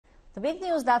The big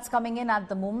news that's coming in at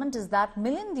the moment is that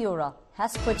Milind Deora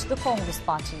has quit the Congress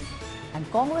party. And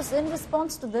Congress, in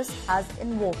response to this, has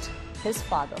invoked his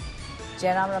father.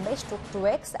 Jairam Ramesh took to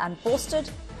X and posted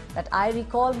that I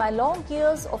recall my long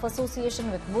years of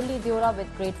association with Murli Deora with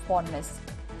great fondness.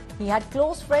 He had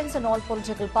close friends in all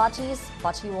political parties,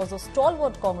 but he was a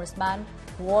stalwart congressman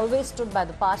who always stood by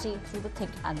the party through the thick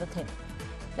and the thin.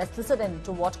 Let's listen in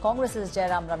to what Congress's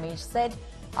Jairam Ramesh said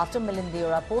after Milind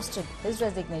Deora posted his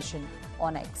resignation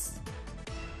on X.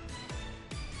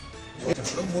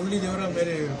 मुरली देवरा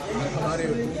हमारे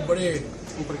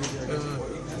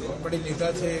बड़े नेता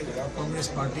थे Congress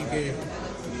party के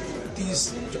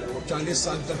 30-40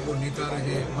 साल तक वो नेता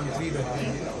रहे, मंत्री रहे,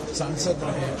 सांसद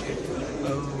रहे।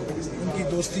 उनकी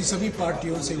दोस्ती सभी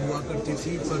पार्टियों से हुआ करती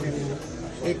थी, पर वो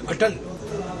एक अटल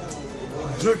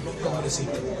दृढ़ कांग्रेसी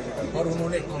थे और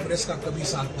उन्होंने कांग्रेस का कभी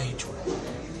साथ नहीं छोड़ा।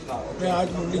 मैं आज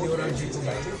मुरली देवरा जी को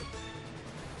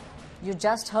You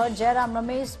just heard Jairam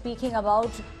Ramesh speaking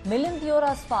about Milind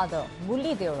Deora's father,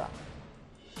 Murli Deora.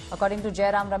 According to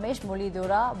Jairam Ramesh, Murli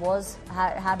Deora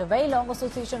had a very long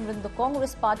association with the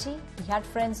Congress party. He had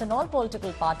friends in all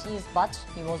political parties, but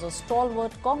he was a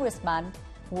stalwart congressman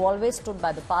who always stood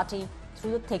by the party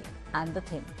through the thick and the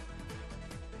thin.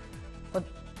 But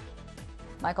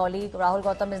my colleague Rahul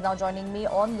Gautam is now joining me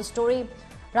on the story.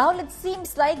 Rahul, it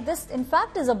seems like this, in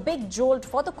fact, is a big jolt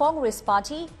for the Congress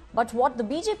party. But what the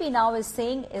BJP now is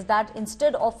saying is that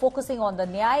instead of focusing on the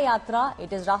Nyaya Yatra,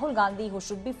 it is Rahul Gandhi who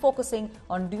should be focusing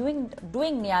on doing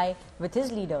Nyaya with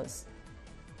his leaders.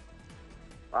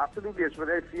 Absolutely,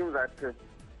 Ashwarya. It seems that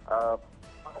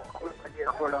Congress party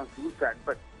upward on huge track,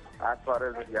 but as far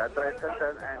as the Yatra is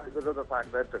concerned, and because of the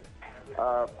fact that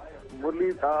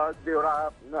Murli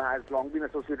Deora has long been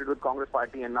associated with Congress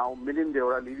party, and now Milind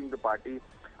Deora leaving the party,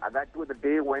 that too at the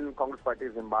day when Congress party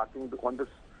is embarking on this,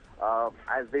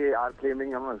 as they are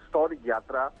claiming, a historic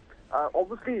yatra.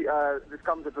 Obviously, this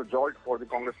comes as a jolt for the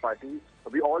Congress party.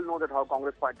 We all know that how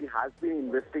Congress party has been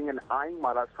investing and eyeing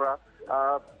Maharashtra,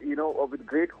 with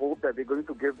great hope that they're going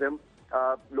to give them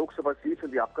Lok Sabha seats in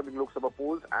the upcoming Lok Sabha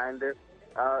polls, and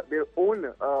their own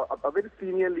a very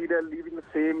senior leader leaving the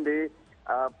same day.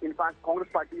 In fact, Congress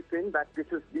party is saying that this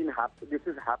is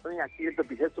happening actually at the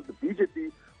behest of the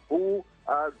BJP, who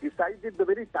decided the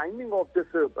very timing of this,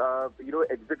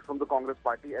 exit from the Congress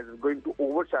party as is going to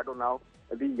overshadow now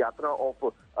the yatra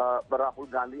of Rahul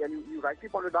Gandhi. And you rightly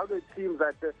pointed out, it seems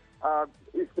that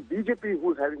it's the BJP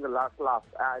who's having the last laugh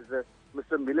as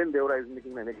Mr. Milind Deora is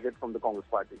making an exit from the Congress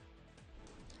party.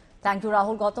 Thank you,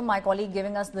 Rahul Gautam, my colleague,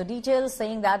 giving us the details,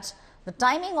 saying that the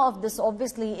timing of this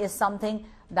obviously is something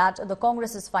that the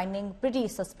Congress is finding pretty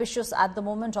suspicious at the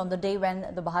moment on the day when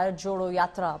the Bharat Jodo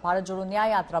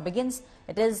Nyaya Yatra begins.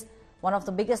 It is one of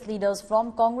the biggest leaders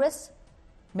from Congress,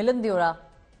 Milind Deora,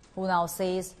 who now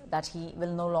says that he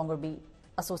will no longer be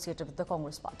associated with the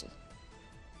Congress party.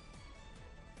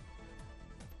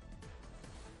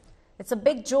 It's a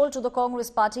big jolt to the Congress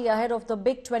party ahead of the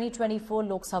big 2024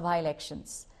 Lok Sabha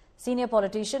elections. Senior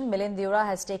politician Milind Deora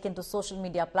has taken to social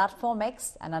media platform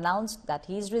X and announced that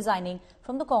he is resigning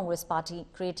from the Congress party,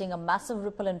 creating a massive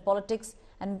ripple in politics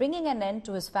and bringing an end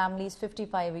to his family's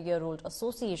 55-year-old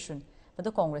association with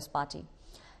the Congress party.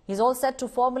 He is all set to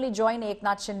formally join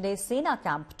Eknath Shinde's Sena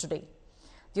camp today.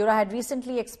 Deora had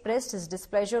recently expressed his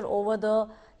displeasure over the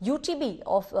UTB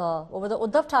over the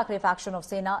Uddhav Thackeray faction of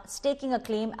Sena staking a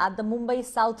claim at the Mumbai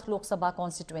South Lok Sabha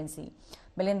constituency.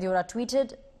 Milind Deora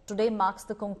tweeted, "Today marks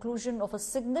the conclusion of a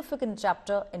significant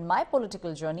chapter in my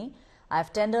political journey. I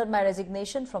have tendered my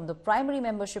resignation from the primary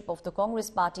membership of the Congress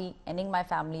party, ending my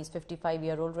family's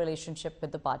 55-year-old relationship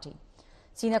with the party."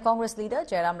 Senior Congress leader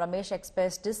Jairam Ramesh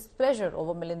expressed displeasure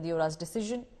over Milind Deora's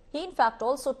decision. He in fact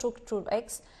also took to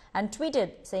X and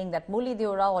tweeted saying that Murli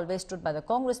Deora always stood by the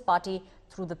Congress party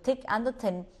through the thick and the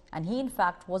thin, and he in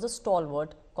fact was a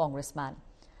stalwart congressman.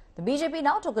 The BJP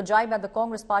now took a jibe at the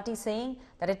Congress party, saying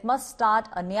that it must start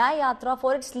a Nyaya Yatra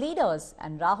for its leaders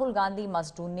and Rahul Gandhi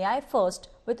must do Nyaya first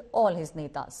with all his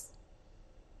netas.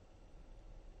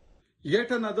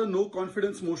 Yet another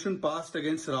no-confidence motion passed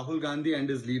against Rahul Gandhi and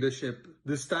his leadership,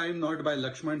 this time not by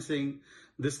Lakshman Singh,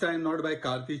 this time not by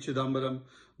Karti Chidambaram,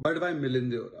 but by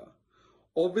Milind Deora.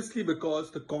 Obviously because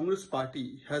the Congress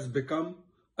party has become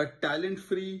a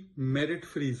talent-free,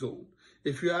 merit-free zone.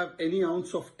 If you have any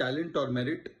ounce of talent or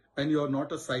merit and you are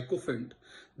not a sycophant,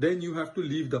 then you have to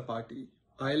leave the party.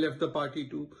 I left the party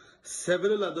too.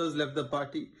 Several others left the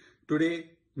party.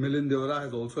 Today, Milind Deora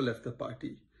has also left the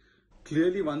party.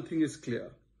 Clearly, one thing is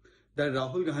clear, that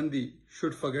Rahul Gandhi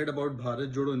should forget about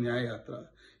Bharat Jodo Nyaya Yatra.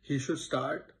 He should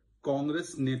start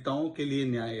Congress Netaon ke liye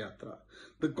Nyaya Yatra.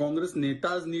 The Congress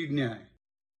Netas need Nyaya.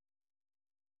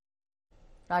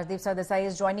 Rajdeep Sardesai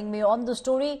is joining me on the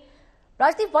story.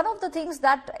 Rajdeep, one of the things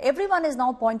that everyone is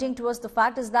now pointing towards the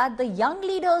fact is that the young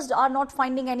leaders are not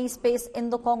finding any space in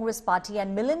the Congress party,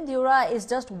 and Milind Deora is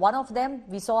just one of them.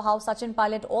 We saw how Sachin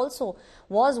Pilot also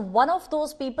was one of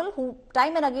those people who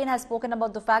time and again has spoken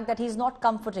about the fact that he's not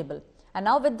comfortable. And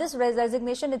now with this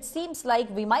resignation, it seems like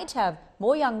we might have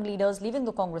more young leaders leaving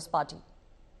the Congress party.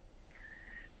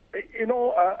 You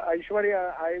know,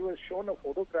 Aishwarya, I was shown a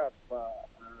photograph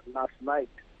last night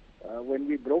when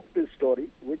we broke this story,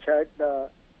 which had the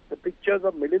pictures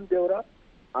of Milind Deora,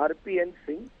 RPN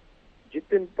Singh,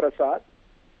 Jitin Prasad,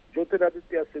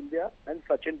 Jyotiraditya Scindia, and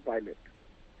Sachin Pilot.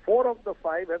 4 of the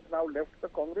 5 have now left the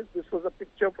Congress. This was a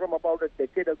picture from about a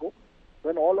decade ago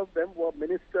when all of them were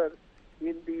ministers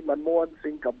in the Manmohan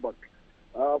Singh government.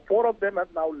 4 of them have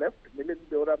now left, Milind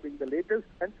Deora being the latest,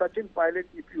 and Sachin Pilot,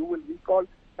 if you will recall,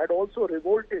 had also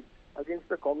revolted against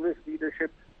the Congress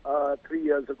leadership 3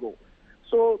 years ago.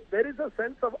 So there is a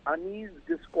sense of unease,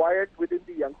 disquiet within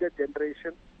the younger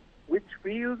generation, which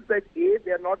feels that A,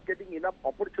 they are not getting enough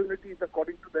opportunities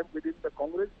according to them within the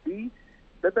Congress. B,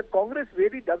 that the Congress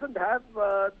really doesn't have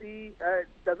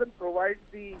doesn't provide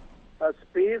the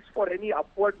space for any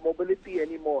upward mobility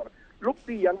anymore. Look,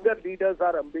 the younger leaders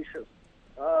are ambitious.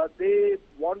 They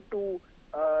want to,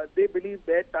 they believe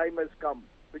their time has come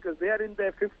because they are in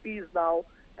their 50s now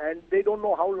and they don't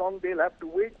know how long they'll have to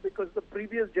wait because the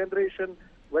previous generation,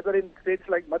 whether in states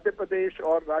like Madhya Pradesh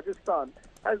or Rajasthan,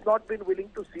 has not been willing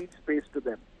to cede space to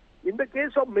them. In the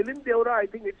case of Milind Deora, I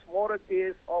think it's more a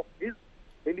case of his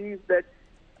belief that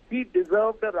he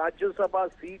deserved a Rajya Sabha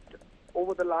seat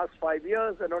over the last 5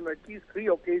 years, and on at least 3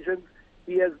 occasions,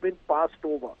 he has been passed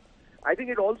over. I think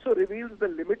it also reveals the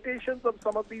limitations of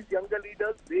some of these younger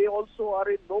leaders. They also are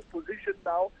in no position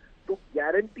now to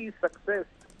guarantee success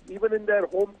even in their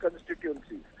home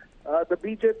constituencies. The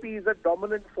BJP is a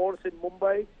dominant force in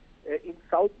Mumbai. In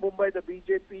South Mumbai, the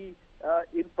BJP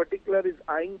in particular is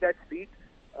eyeing that seat.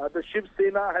 The Shiv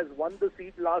Sena has won the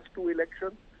seat last 2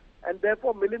 elections. And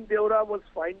therefore, Milind Deora was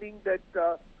finding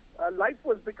that life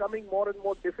was becoming more and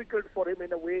more difficult for him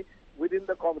in a way within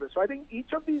the Congress. So I think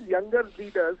each of these younger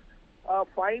leaders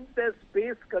find their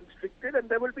space constricted, and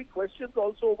there will be questions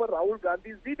also over Rahul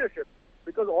Gandhi's leadership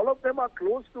because all of them are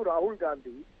close to Rahul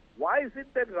Gandhi. Why is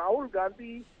it that Rahul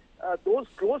Gandhi, those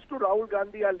close to Rahul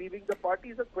Gandhi are leaving the party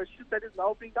is a question that is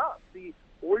now being asked. The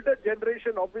older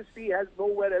generation obviously has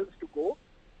nowhere else to go,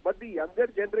 but the younger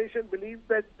generation believes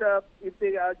that if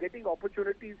they are getting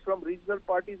opportunities from regional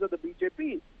parties or the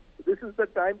BJP, this is the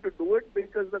time to do it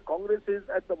because the Congress is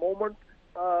at the moment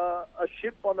a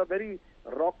ship on a very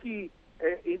rocky,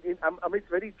 amidst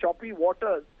very choppy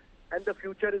waters, and the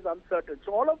future is uncertain.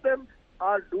 So all of them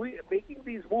are making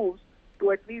these moves to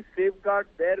at least safeguard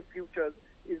their futures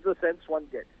is the sense one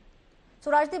gets. So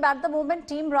Rajdeep, at the moment,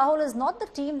 Team Rahul is not the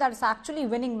team that is actually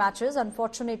winning matches.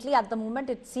 Unfortunately, at the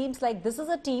moment, it seems like this is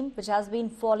a team which has been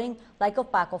falling like a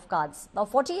pack of cards. Now,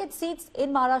 48 seats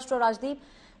in Maharashtra, Rajdeep.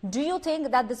 Do you think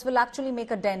that this will actually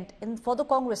make a dent for the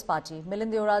Congress party?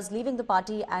 Milind Deora is leaving the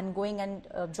party and going and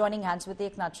joining hands with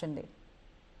Eknath Shinde.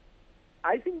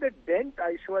 I think the dent,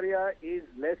 Aishwarya, is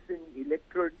less in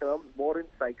electoral terms, more in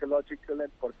psychological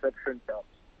and perception terms.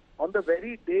 On the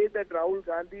very day that Rahul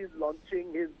Gandhi is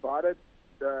launching his Bharat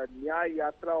Nyay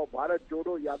Yatra or Bharat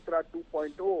Jodo Yatra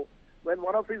 2.0, when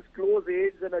one of his close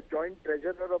aides and a joint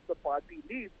treasurer of the party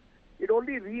leaves, it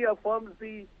only reaffirms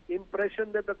the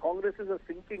impression that the Congress is a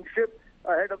sinking ship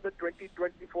ahead of the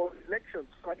 2024 elections.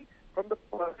 From the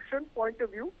perception point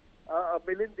of view,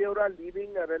 Milind Deora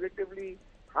leaving a relatively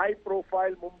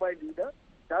high-profile Mumbai leader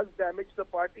does damage the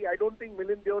party. I don't think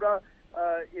Milind Deora,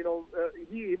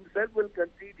 he himself will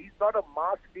concede. He's not a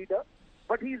mass leader,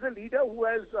 but he's a leader who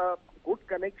has good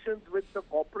connections with the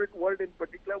corporate world, in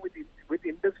particular with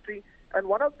industry. And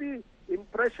one of the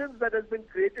impressions that has been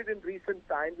created in recent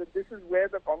times, and this is where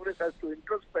the Congress has to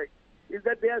introspect, is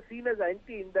that they are seen as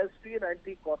anti-industry and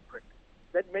anti-corporate.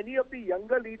 That many of the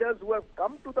younger leaders who have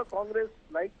come to the Congress,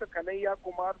 like the Kanhaiya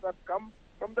Kumars, have come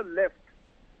from the left.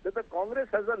 That the Congress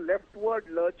has a leftward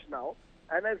lurch now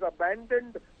and has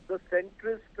abandoned the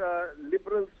centrist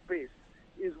liberal space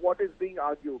is what is being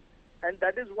argued. And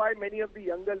that is why many of the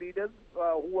younger leaders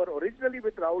who were originally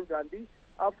with Rahul Gandhi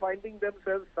are finding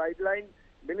themselves sidelined.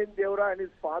 Milind Deora and his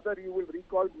father, you will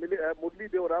recall, Murli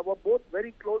Deora, were both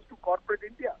very close to corporate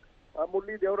India.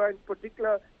 Murli Deora in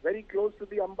particular very close to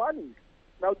the Ambanis.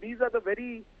 Now these are the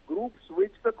very groups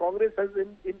which the Congress has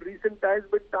in recent times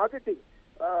been targeting.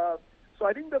 So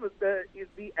I think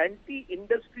the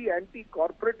anti-industry,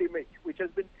 anti-corporate image which has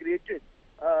been created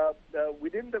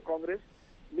within the Congress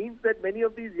means that many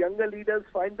of these younger leaders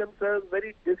find themselves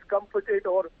very discomforted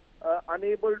or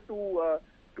unable to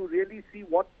really see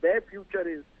what their future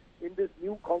is in this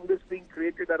new Congress being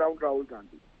created around Rahul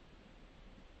Gandhi.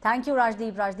 Thank you,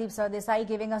 Rajdeep. Rajdeep Sardesai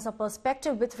giving us a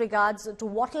perspective with regards to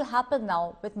what will happen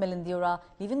now with Milind Deora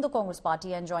leaving the Congress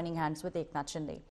party and joining hands with Eknath Shinde.